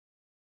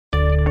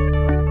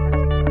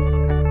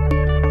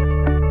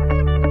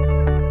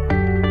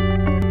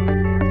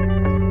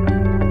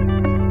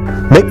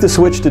Make the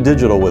switch to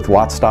digital with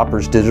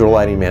WattStopper's digital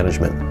lighting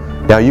management.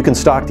 Now you can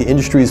stock the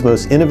industry's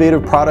most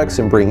innovative products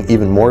and bring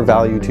even more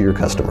value to your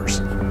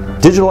customers.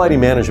 Digital Lighting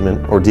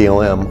Management, or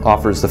DLM,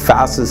 offers the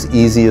fastest,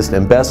 easiest,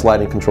 and best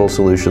lighting control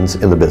solutions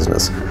in the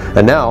business.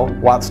 And now,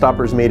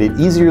 WattStopper's made it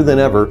easier than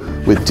ever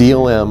with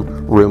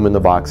DLM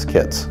room-in-the-box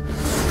kits.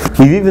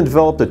 We've even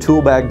developed a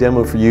tool bag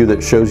demo for you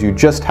that shows you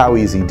just how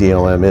easy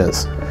DLM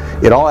is.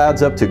 It all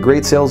adds up to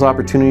great sales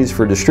opportunities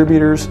for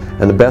distributors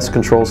and the best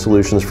control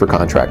solutions for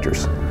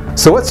contractors.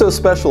 So what's so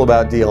special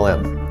about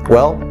DLM?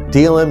 Well,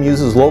 DLM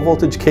uses low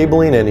voltage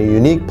cabling and a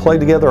unique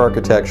plug-together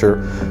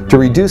architecture to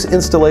reduce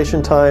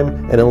installation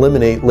time and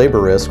eliminate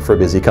labor risk for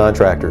busy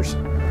contractors.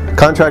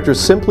 Contractors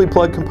simply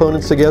plug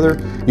components together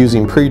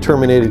using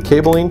pre-terminated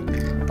cabling,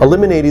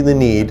 eliminating the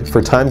need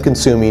for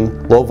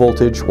time-consuming low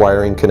voltage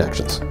wiring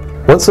connections.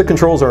 Once the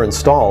controls are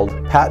installed,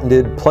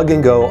 patented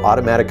plug-and-go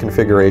automatic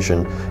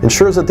configuration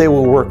ensures that they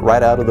will work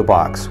right out of the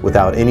box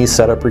without any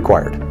setup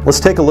required. Let's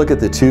take a look at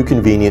the two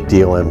convenient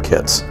DLM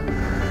kits.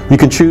 You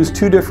can choose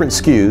two different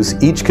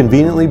SKUs, each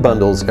conveniently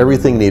bundles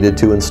everything needed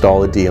to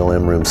install a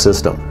DLM room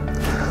system.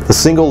 The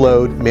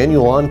single-load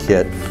manual-on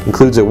kit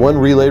includes a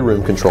 1-relay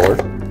room controller,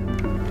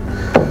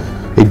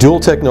 a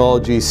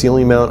dual-technology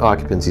ceiling mount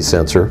occupancy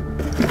sensor,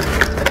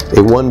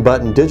 a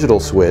 1-button digital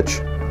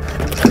switch,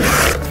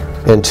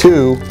 and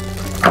 2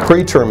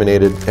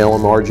 pre-terminated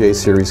LMRJ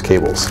series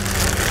cables.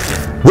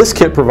 This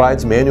kit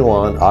provides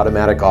manual-on,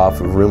 automatic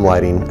off of room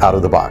lighting out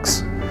of the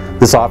box.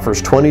 This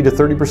offers 20 to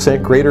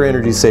 30% greater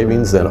energy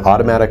savings than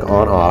automatic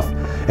on-off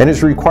and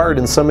is required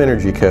in some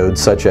energy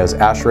codes such as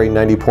ASHRAE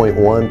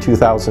 90.1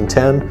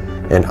 2010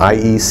 and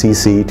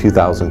IECC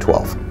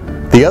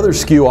 2012. The other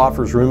SKU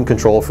offers room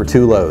control for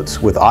 2 loads,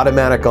 with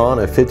automatic on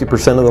of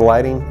 50% of the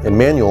lighting and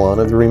manual on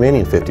of the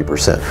remaining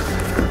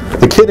 50%.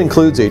 The kit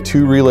includes a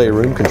 2-relay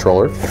room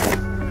controller,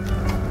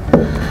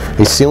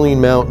 a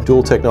ceiling mount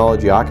dual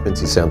technology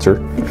occupancy sensor,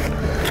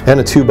 and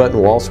a 2-button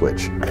wall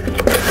switch.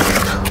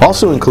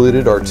 Also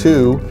included are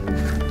 2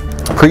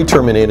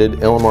 pre-terminated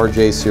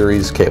LMRJ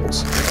series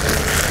cables.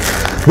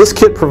 This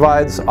kit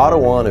provides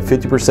auto on of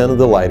 50% of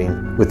the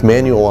lighting with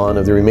manual on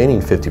of the remaining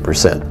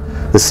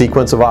 50%. The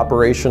sequence of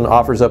operation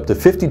offers up to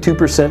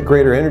 52%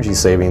 greater energy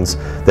savings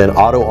than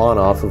auto on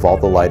off of all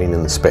the lighting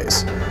in the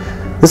space.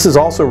 This is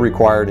also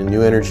required in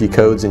new energy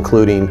codes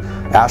including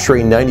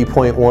ASHRAE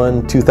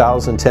 90.1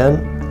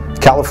 2010,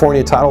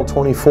 California Title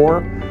 24,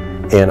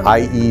 and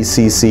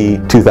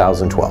IECC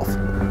 2012.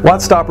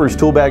 WattStopper's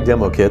tool bag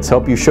demo kits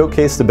help you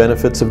showcase the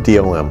benefits of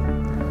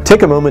DLM.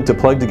 Take a moment to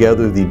plug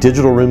together the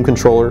digital room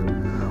controller,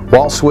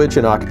 wall switch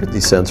and occupancy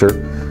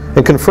sensor,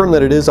 and confirm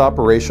that it is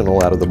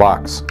operational out of the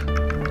box.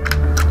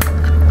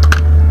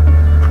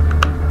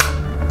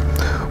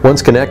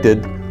 Once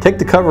connected, take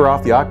the cover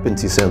off the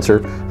occupancy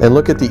sensor and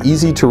look at the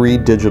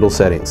easy-to-read digital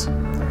settings.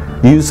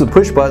 Use the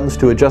push buttons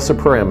to adjust the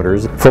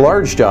parameters. For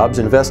large jobs,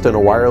 invest in a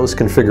wireless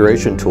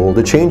configuration tool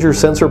to change your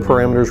sensor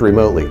parameters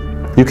remotely.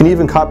 You can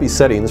even copy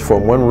settings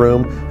from one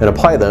room and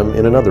apply them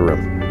in another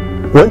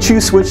room. Once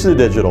you switch to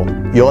digital,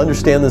 you'll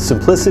understand the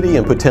simplicity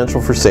and potential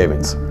for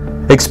savings.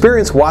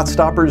 Experience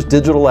WattStopper's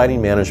digital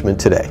lighting management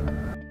today.